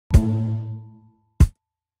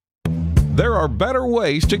There are better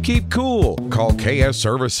ways to keep cool. Call KS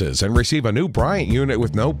Services and receive a new Bryant unit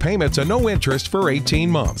with no payments and no interest for 18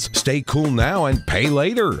 months. Stay cool now and pay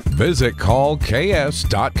later. Visit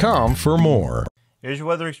callks.com for more. Here's your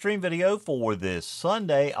Weather Extreme video for this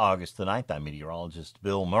Sunday, August the 9th. I'm meteorologist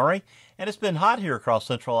Bill Murray, and it's been hot here across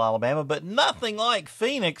central Alabama, but nothing like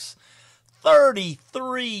Phoenix.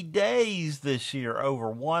 33 days this year, over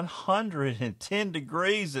 110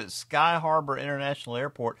 degrees at Sky Harbor International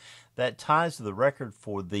Airport. That ties the record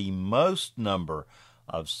for the most number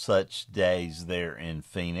of such days there in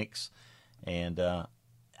Phoenix. And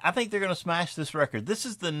I think they're going to smash this record. This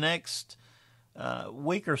is the next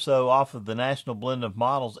week or so off of the national blend of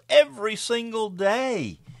models every single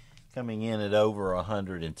day, coming in at over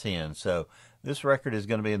 110. So this record is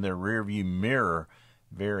going to be in their rearview mirror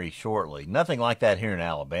very shortly. Nothing like that here in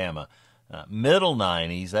Alabama. Middle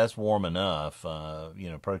 90s, that's warm enough,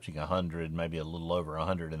 approaching 100, maybe a little over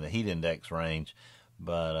 100 in the heat index range,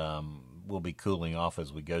 but we'll be cooling off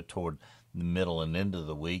as we go toward the middle and end of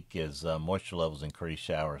the week as moisture levels increase,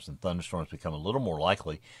 showers and thunderstorms become a little more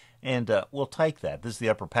likely, and we'll take that. This is the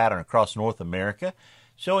upper pattern across North America,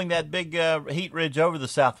 showing that big heat ridge over the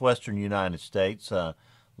southwestern United States.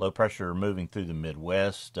 Low pressure moving through the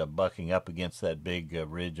Midwest, bucking up against that big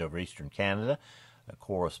ridge over eastern Canada. A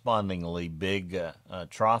correspondingly big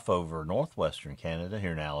trough over northwestern Canada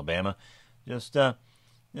here in Alabama. Just a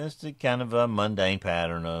kind of a mundane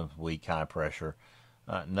pattern of weak high pressure.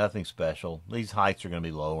 Nothing special. These heights are going to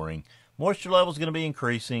be lowering. Moisture levels going to be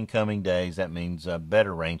increasing coming days. That means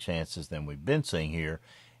better rain chances than we've been seeing here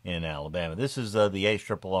in Alabama. This is the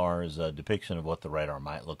HRRR's depiction of what the radar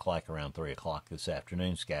might look like around 3 o'clock this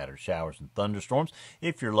afternoon. Scattered showers and thunderstorms.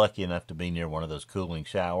 If you're lucky enough to be near one of those cooling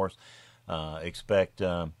showers, expect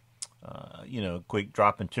quick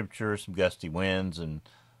drop in temperature, some gusty winds, and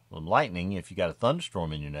lightning if you got a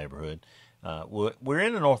thunderstorm in your neighborhood. We're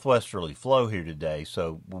in a northwesterly flow here today,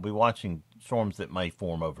 so we'll be watching storms that may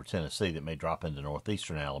form over Tennessee that may drop into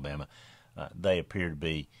northeastern Alabama. They appear to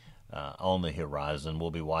be on the horizon.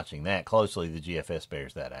 We'll be watching that closely. The GFS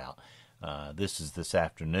bears that out. This is this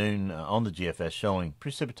afternoon on the GFS, showing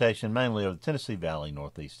precipitation mainly over the Tennessee Valley,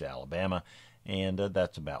 northeast Alabama, and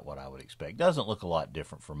that's about what I would expect. Doesn't look a lot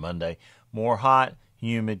different for Monday. More hot,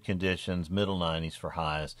 humid conditions, middle 90s for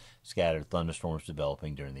highs, scattered thunderstorms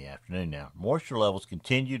developing during the afternoon. Now, moisture levels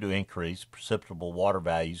continue to increase. Precipitable water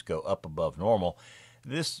values go up above normal.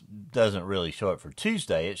 This doesn't really show it for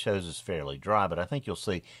Tuesday. It shows us fairly dry, but I think you'll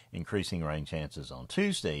see increasing rain chances on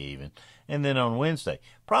Tuesday even, and then on Wednesday.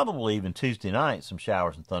 Probably even Tuesday night, some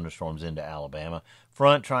showers and thunderstorms into Alabama.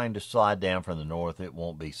 Front trying to slide down from the north. It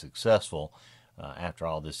won't be successful. After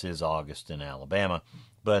all, this is August in Alabama,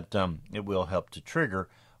 but it will help to trigger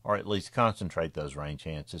or at least concentrate those rain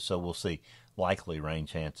chances. So we'll see likely rain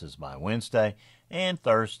chances by Wednesday and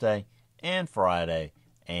Thursday and Friday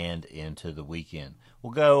and into the weekend.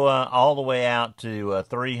 We'll go all the way out to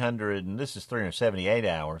 300, and this is 378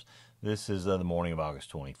 hours. This is the morning of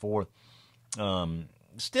August 24th.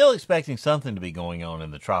 Still expecting something to be going on in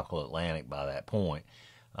the tropical Atlantic by that point.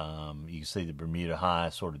 You can see the Bermuda high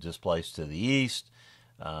sort of displaced to the east.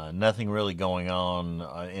 Nothing really going on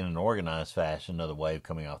in an organized fashion. Another wave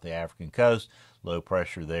coming off the African coast. Low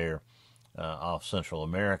pressure there off Central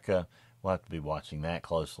America. We'll have to be watching that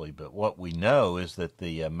closely. But what we know is that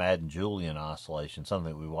the Madden-Julian oscillation,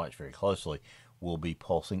 something that we watch very closely, will be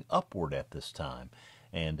pulsing upward at this time.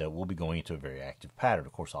 And we'll be going into a very active pattern.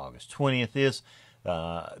 Of course, August 20th is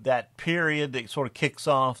that period that sort of kicks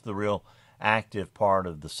off the real active part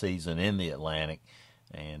of the season in the Atlantic.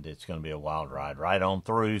 And it's going to be a wild ride right on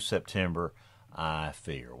through September, I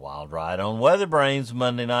fear. Wild ride on Weather Brains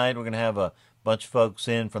Monday night. We're going to have a bunch of folks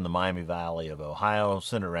in from the Miami Valley of Ohio,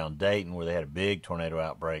 centered around Dayton, where they had a big tornado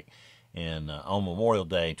outbreak on Memorial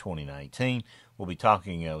Day 2019. We'll be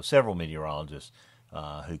talking with several meteorologists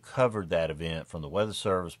who covered that event from the Weather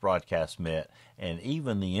Service, Broadcast Met, and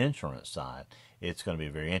even the insurance side. It's going to be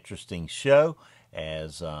a very interesting show,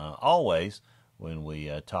 as always, when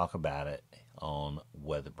we talk about it on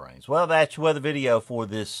Weather Brains. Well, that's your weather video for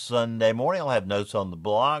this Sunday morning. I'll have notes on the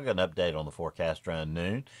blog, an update on the forecast around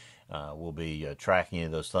noon. We'll be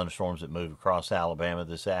tracking those thunderstorms that move across Alabama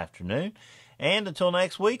this afternoon. And until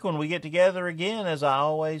next week when we get together again, as I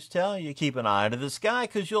always tell you, keep an eye to the sky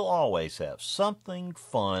because you'll always have something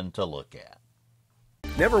fun to look at.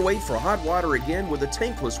 Never wait for hot water again with a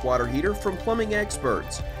tankless water heater from Plumbing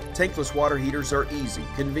Experts. Tankless water heaters are easy,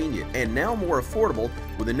 convenient, and now more affordable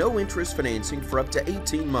with a no-interest financing for up to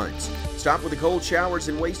 18 months. Stop with the cold showers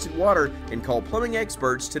and wasted water and call Plumbing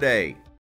Experts today.